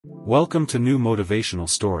Welcome to new motivational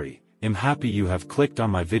story. I'm happy you have clicked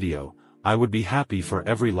on my video. I would be happy for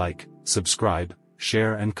every like, subscribe,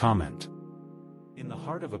 share and comment. In the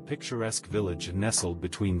heart of a picturesque village nestled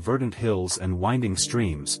between verdant hills and winding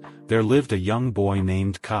streams, there lived a young boy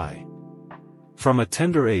named Kai. From a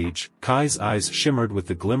tender age, Kai's eyes shimmered with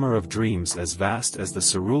the glimmer of dreams as vast as the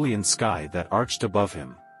cerulean sky that arched above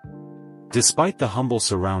him. Despite the humble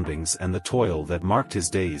surroundings and the toil that marked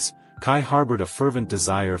his days, Kai harbored a fervent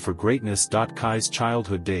desire for greatness. Kai's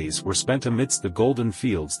childhood days were spent amidst the golden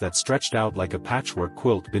fields that stretched out like a patchwork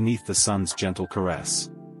quilt beneath the sun's gentle caress.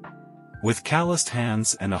 With calloused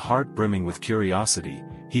hands and a heart brimming with curiosity,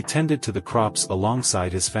 he tended to the crops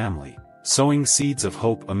alongside his family, sowing seeds of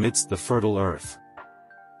hope amidst the fertile earth.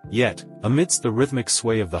 Yet, amidst the rhythmic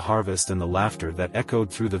sway of the harvest and the laughter that echoed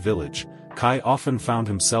through the village, Kai often found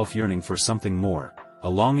himself yearning for something more, a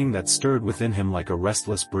longing that stirred within him like a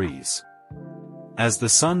restless breeze. As the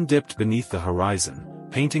sun dipped beneath the horizon,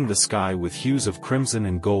 painting the sky with hues of crimson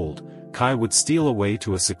and gold, Kai would steal away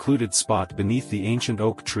to a secluded spot beneath the ancient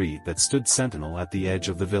oak tree that stood sentinel at the edge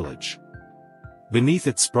of the village. Beneath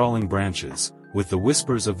its sprawling branches, with the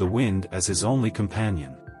whispers of the wind as his only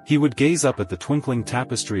companion, he would gaze up at the twinkling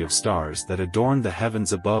tapestry of stars that adorned the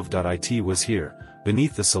heavens above. It was here,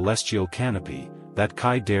 beneath the celestial canopy, that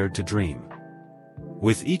Kai dared to dream.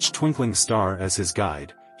 With each twinkling star as his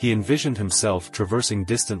guide, he envisioned himself traversing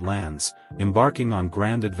distant lands, embarking on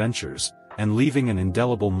grand adventures, and leaving an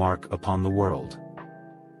indelible mark upon the world.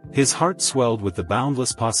 His heart swelled with the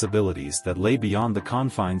boundless possibilities that lay beyond the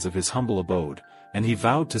confines of his humble abode, and he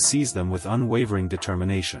vowed to seize them with unwavering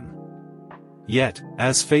determination. Yet,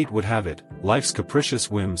 as fate would have it, life's capricious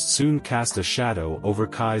whims soon cast a shadow over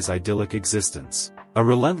Kai's idyllic existence. A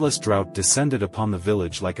relentless drought descended upon the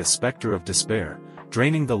village like a specter of despair,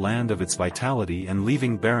 draining the land of its vitality and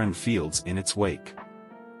leaving barren fields in its wake.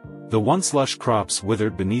 The once lush crops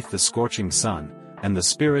withered beneath the scorching sun, and the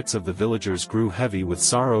spirits of the villagers grew heavy with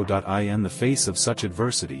sorrow. In the face of such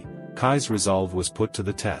adversity, Kai's resolve was put to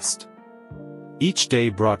the test. Each day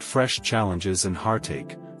brought fresh challenges and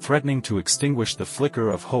heartache, threatening to extinguish the flicker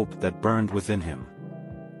of hope that burned within him.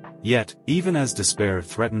 Yet, even as despair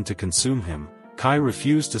threatened to consume him, Kai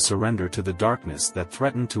refused to surrender to the darkness that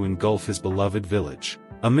threatened to engulf his beloved village.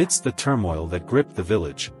 Amidst the turmoil that gripped the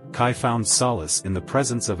village, Kai found solace in the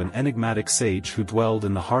presence of an enigmatic sage who dwelled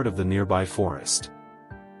in the heart of the nearby forest.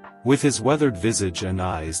 With his weathered visage and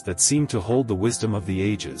eyes that seemed to hold the wisdom of the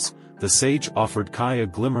ages, the sage offered Kai a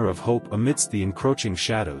glimmer of hope amidst the encroaching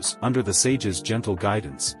shadows. Under the sage's gentle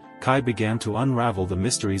guidance, Kai began to unravel the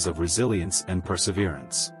mysteries of resilience and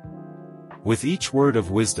perseverance. With each word of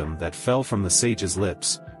wisdom that fell from the sage's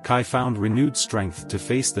lips, Kai found renewed strength to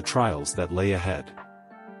face the trials that lay ahead.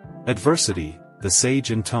 Adversity, the sage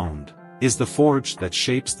intoned, is the forge that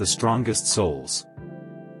shapes the strongest souls.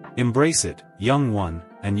 Embrace it, young one,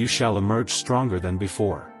 and you shall emerge stronger than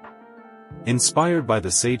before. Inspired by the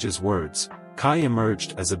sage's words, Kai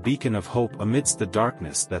emerged as a beacon of hope amidst the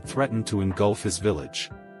darkness that threatened to engulf his village.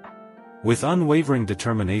 With unwavering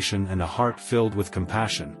determination and a heart filled with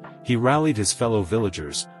compassion, he rallied his fellow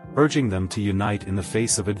villagers, urging them to unite in the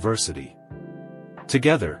face of adversity.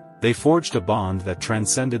 Together, they forged a bond that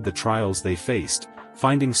transcended the trials they faced,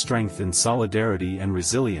 finding strength in solidarity and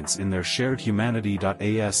resilience in their shared humanity.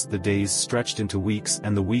 As the days stretched into weeks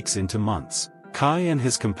and the weeks into months, Kai and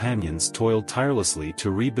his companions toiled tirelessly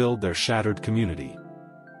to rebuild their shattered community.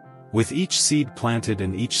 With each seed planted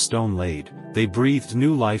and each stone laid, they breathed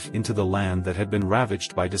new life into the land that had been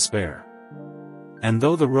ravaged by despair. And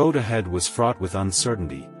though the road ahead was fraught with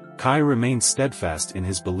uncertainty, Kai remained steadfast in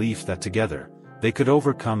his belief that together, they could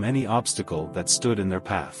overcome any obstacle that stood in their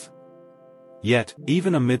path. Yet,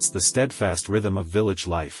 even amidst the steadfast rhythm of village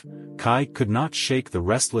life, Kai could not shake the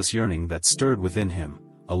restless yearning that stirred within him,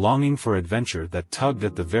 a longing for adventure that tugged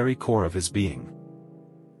at the very core of his being.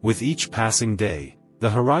 With each passing day,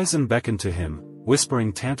 the horizon beckoned to him,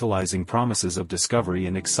 whispering tantalizing promises of discovery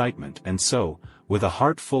and excitement, and so, with a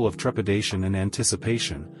heart full of trepidation and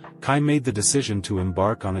anticipation, Kai made the decision to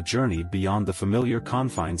embark on a journey beyond the familiar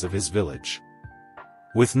confines of his village.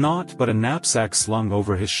 With naught but a knapsack slung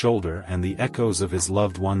over his shoulder and the echoes of his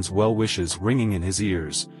loved ones' well-wishes ringing in his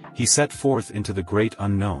ears, he set forth into the great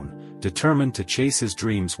unknown, determined to chase his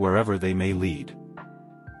dreams wherever they may lead.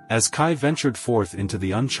 As Kai ventured forth into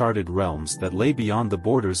the uncharted realms that lay beyond the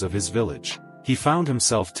borders of his village, he found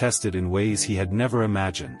himself tested in ways he had never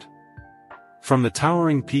imagined. From the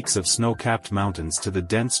towering peaks of snow-capped mountains to the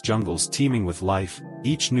dense jungles teeming with life,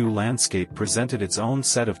 each new landscape presented its own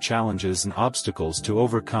set of challenges and obstacles to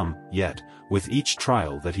overcome. Yet, with each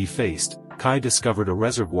trial that he faced, Kai discovered a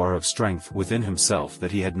reservoir of strength within himself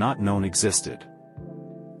that he had not known existed.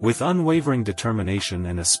 With unwavering determination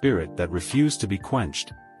and a spirit that refused to be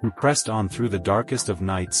quenched, he pressed on through the darkest of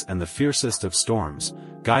nights and the fiercest of storms,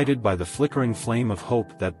 guided by the flickering flame of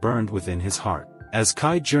hope that burned within his heart. As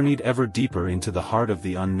Kai journeyed ever deeper into the heart of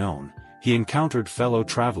the unknown, he encountered fellow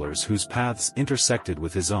travelers whose paths intersected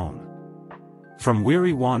with his own. From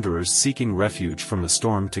weary wanderers seeking refuge from the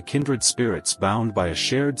storm to kindred spirits bound by a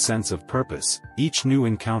shared sense of purpose, each new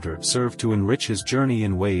encounter served to enrich his journey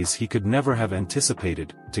in ways he could never have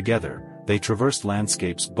anticipated. Together, they traversed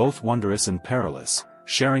landscapes both wondrous and perilous,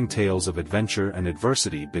 sharing tales of adventure and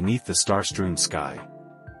adversity beneath the star-strewn sky.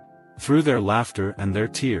 Through their laughter and their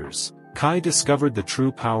tears, Kai discovered the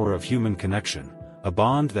true power of human connection, a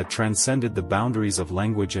bond that transcended the boundaries of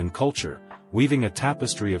language and culture, weaving a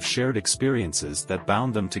tapestry of shared experiences that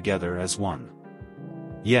bound them together as one.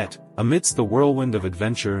 Yet, amidst the whirlwind of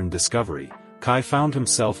adventure and discovery, Kai found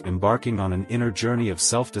himself embarking on an inner journey of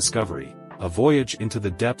self-discovery, a voyage into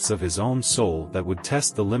the depths of his own soul that would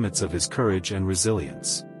test the limits of his courage and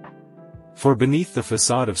resilience. For beneath the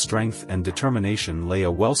facade of strength and determination lay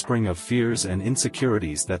a wellspring of fears and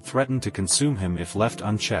insecurities that threatened to consume him if left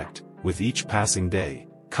unchecked. With each passing day,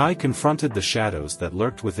 Kai confronted the shadows that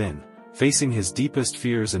lurked within, facing his deepest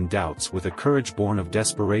fears and doubts with a courage born of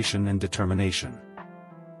desperation and determination.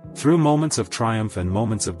 Through moments of triumph and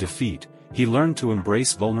moments of defeat, he learned to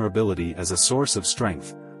embrace vulnerability as a source of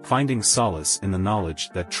strength, finding solace in the knowledge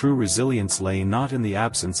that true resilience lay not in the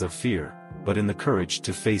absence of fear, but in the courage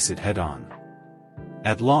to face it head-on.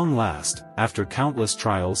 At long last, after countless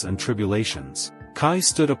trials and tribulations, Kai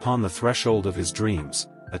stood upon the threshold of his dreams,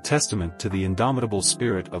 a testament to the indomitable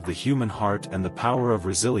spirit of the human heart and the power of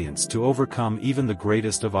resilience to overcome even the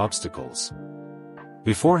greatest of obstacles.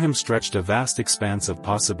 Before him stretched a vast expanse of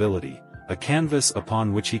possibility, a canvas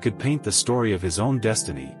upon which he could paint the story of his own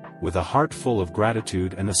destiny. With a heart full of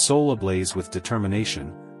gratitude and a soul ablaze with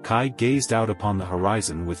determination, Kai gazed out upon the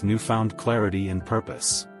horizon with newfound clarity and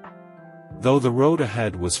purpose. Though the road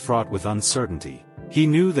ahead was fraught with uncertainty, he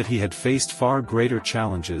knew that he had faced far greater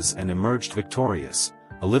challenges and emerged victorious,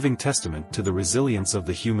 a living testament to the resilience of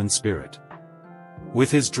the human spirit.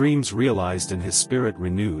 With his dreams realized and his spirit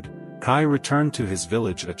renewed, Kai returned to his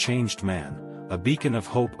village a changed man, a beacon of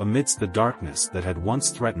hope amidst the darkness that had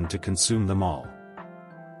once threatened to consume them all.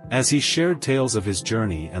 As he shared tales of his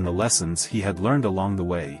journey and the lessons he had learned along the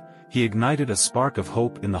way, he ignited a spark of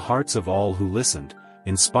hope in the hearts of all who listened,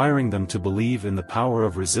 inspiring them to believe in the power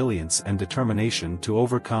of resilience and determination to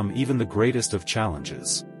overcome even the greatest of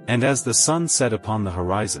challenges. And as the sun set upon the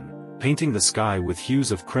horizon, painting the sky with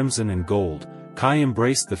hues of crimson and gold, Kai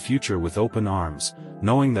embraced the future with open arms,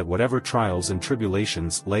 knowing that whatever trials and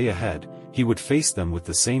tribulations lay ahead, he would face them with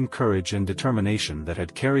the same courage and determination that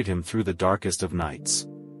had carried him through the darkest of nights.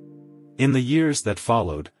 In the years that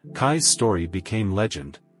followed, Kai's story became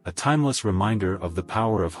legend, a timeless reminder of the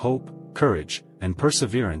power of hope, courage, and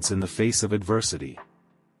perseverance in the face of adversity.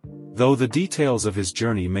 Though the details of his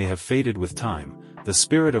journey may have faded with time, the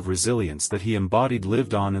spirit of resilience that he embodied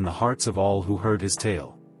lived on in the hearts of all who heard his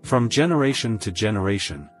tale. From generation to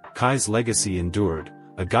generation, Kai's legacy endured,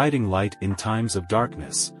 a guiding light in times of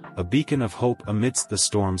darkness, a beacon of hope amidst the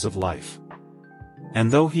storms of life.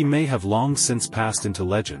 And though he may have long since passed into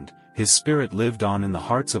legend, his spirit lived on in the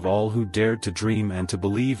hearts of all who dared to dream and to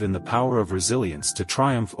believe in the power of resilience to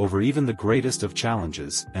triumph over even the greatest of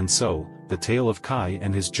challenges. And so, the tale of Kai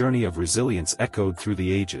and his journey of resilience echoed through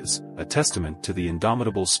the ages, a testament to the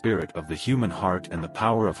indomitable spirit of the human heart and the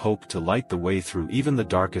power of hope to light the way through even the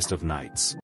darkest of nights.